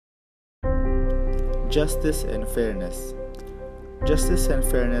Justice and Fairness. Justice and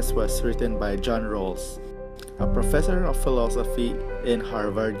Fairness was written by John Rawls, a professor of philosophy in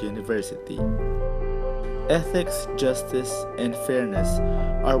Harvard University. Ethics, justice, and fairness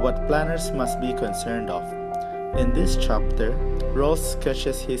are what planners must be concerned of. In this chapter, Rawls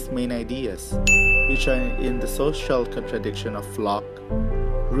sketches his main ideas, which are in the social contradiction of Locke,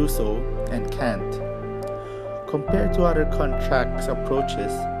 Rousseau, and Kant. Compared to other contract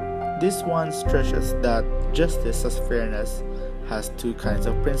approaches, this one stresses that justice as fairness has two kinds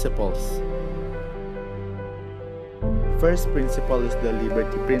of principles. First principle is the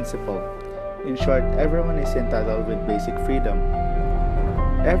liberty principle. In short, everyone is entitled with basic freedom.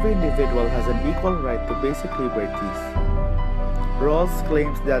 Every individual has an equal right to basic liberties. Rawls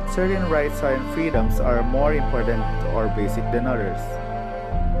claims that certain rights and freedoms are more important or basic than others.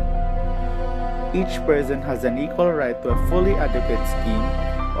 Each person has an equal right to a fully adequate scheme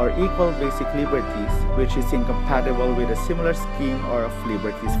or equal basic liberties, which is incompatible with a similar scheme or of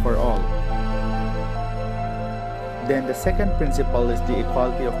liberties for all. Then the second principle is the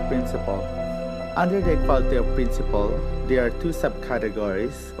equality of principle. Under the equality of principle, there are two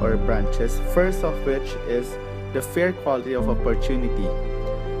subcategories or branches, first of which is the fair equality of opportunity,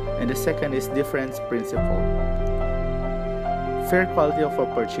 and the second is difference principle. Fair equality of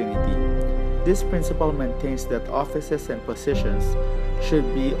opportunity. This principle maintains that offices and positions should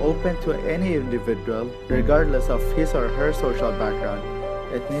be open to any individual regardless of his or her social background,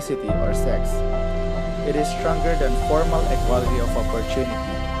 ethnicity, or sex. It is stronger than formal equality of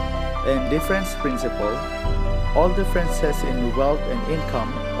opportunity. And difference principle. All differences in wealth and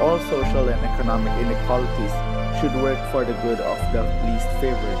income, all social and economic inequalities should work for the good of the least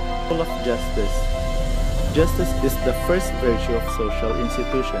favored. Full of justice. Justice is the first virtue of social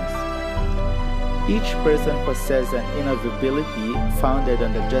institutions. Each person possesses an inalienability founded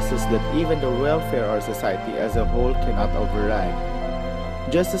on the justice that even the welfare of society as a whole cannot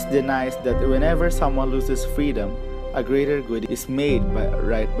override. Justice denies that whenever someone loses freedom, a greater good is made by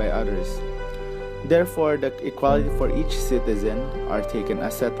others. Therefore, the equality for each citizen are taken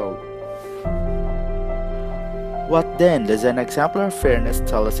as settled. What then does an exemplar of fairness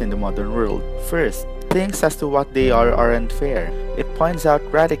tell us in the modern world? First, things as to what they are unfair. It points out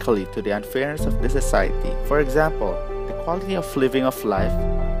radically to the unfairness of the society. For example, the quality of living of life,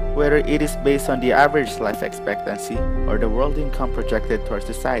 whether it is based on the average life expectancy or the world income projected towards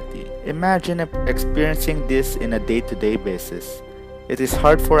society. Imagine experiencing this in a day-to-day basis. It is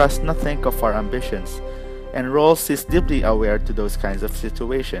hard for us not think of our ambitions, and Rawls is deeply aware to those kinds of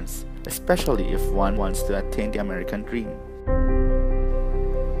situations, especially if one wants to attain the American dream.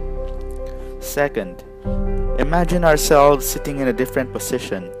 Second, imagine ourselves sitting in a different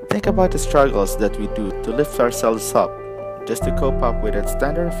position. Think about the struggles that we do to lift ourselves up just to cope up with the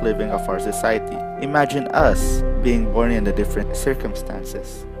standard of living of our society. Imagine us being born in the different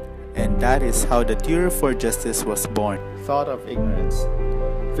circumstances. And that is how the theory for justice was born. Thought of ignorance.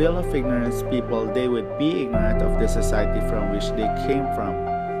 Veil of ignorance people, they would be ignorant of the society from which they came from.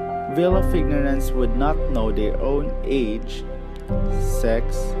 Veil of ignorance would not know their own age,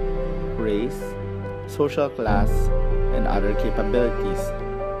 sex, race, social class, and other capabilities.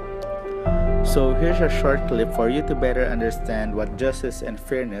 So here's a short clip for you to better understand what justice and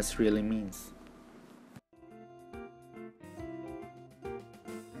fairness really means.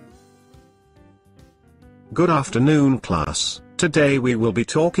 Good afternoon, class. Today we will be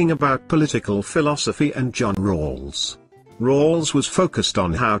talking about political philosophy and John Rawls. Rawls was focused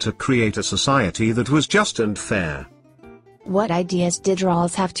on how to create a society that was just and fair. What ideas did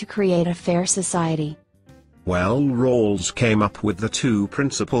Rawls have to create a fair society? Well, Rawls came up with the two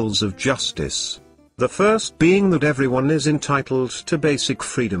principles of justice. The first being that everyone is entitled to basic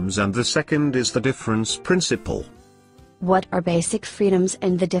freedoms, and the second is the difference principle. What are basic freedoms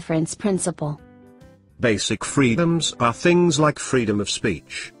and the difference principle? Basic freedoms are things like freedom of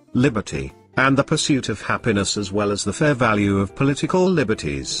speech, liberty, and the pursuit of happiness, as well as the fair value of political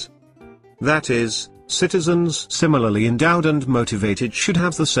liberties. That is, citizens similarly endowed and motivated should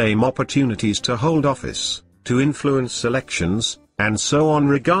have the same opportunities to hold office, to influence elections, and so on,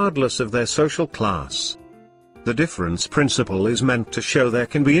 regardless of their social class. The difference principle is meant to show there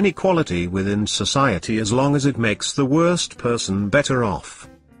can be inequality within society as long as it makes the worst person better off.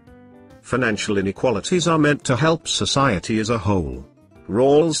 Financial inequalities are meant to help society as a whole.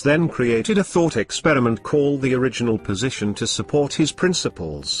 Rawls then created a thought experiment called the original position to support his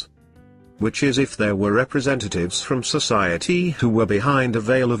principles. Which is, if there were representatives from society who were behind a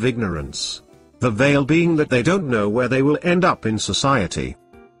veil of ignorance. The veil being that they don't know where they will end up in society.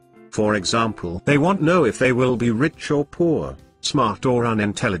 For example, they won't know if they will be rich or poor, smart or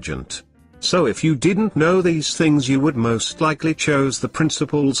unintelligent. So if you didn't know these things, you would most likely chose the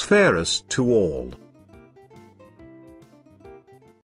principles fairest to all.